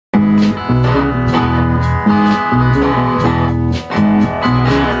Trying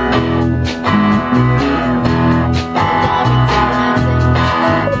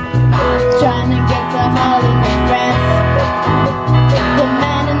to get to Hollywood, France. The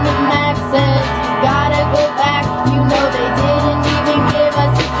man in the Mac says, you gotta go back. You know they didn't even give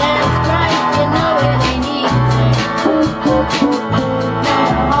us a chance. Christ, you know it ain't easy.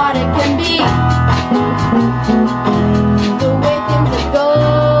 How hard it can be. The way things are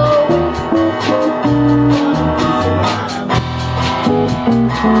going.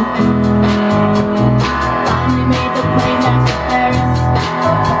 Finally made the plane back to Paris.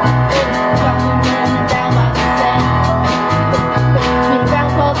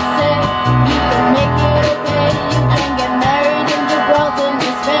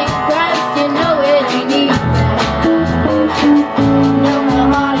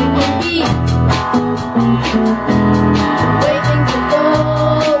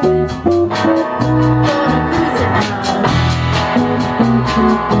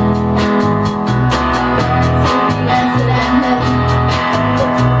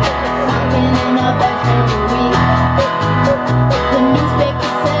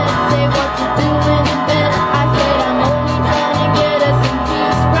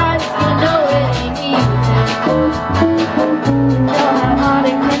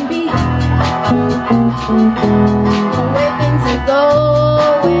 The way things are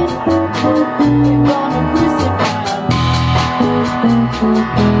going, you're gonna crucify.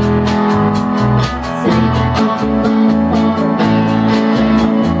 Say you're gonna run far away,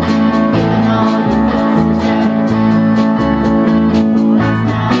 giving all your best to charity. Last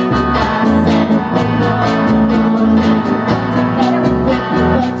night I said, with a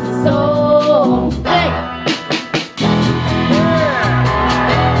bunch of souls. Hey!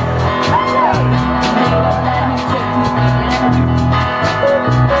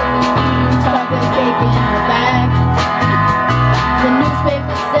 Chocolate cake in her bag. The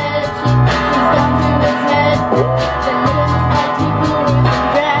newspaper said she's gone to his head. The little spicy gurus and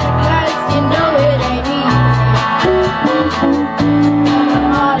drag. Guys, you know it ain't easy. How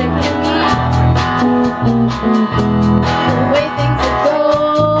hard it can be. The way things are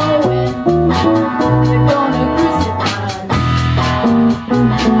going, they're gonna crucify.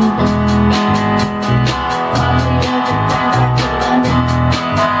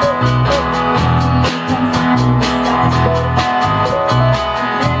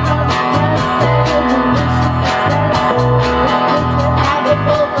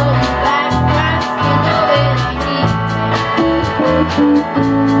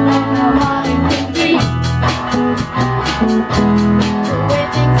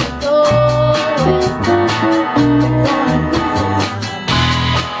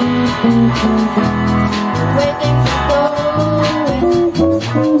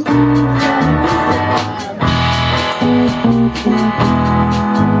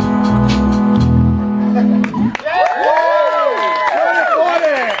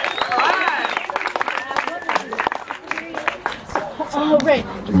 Oh, right.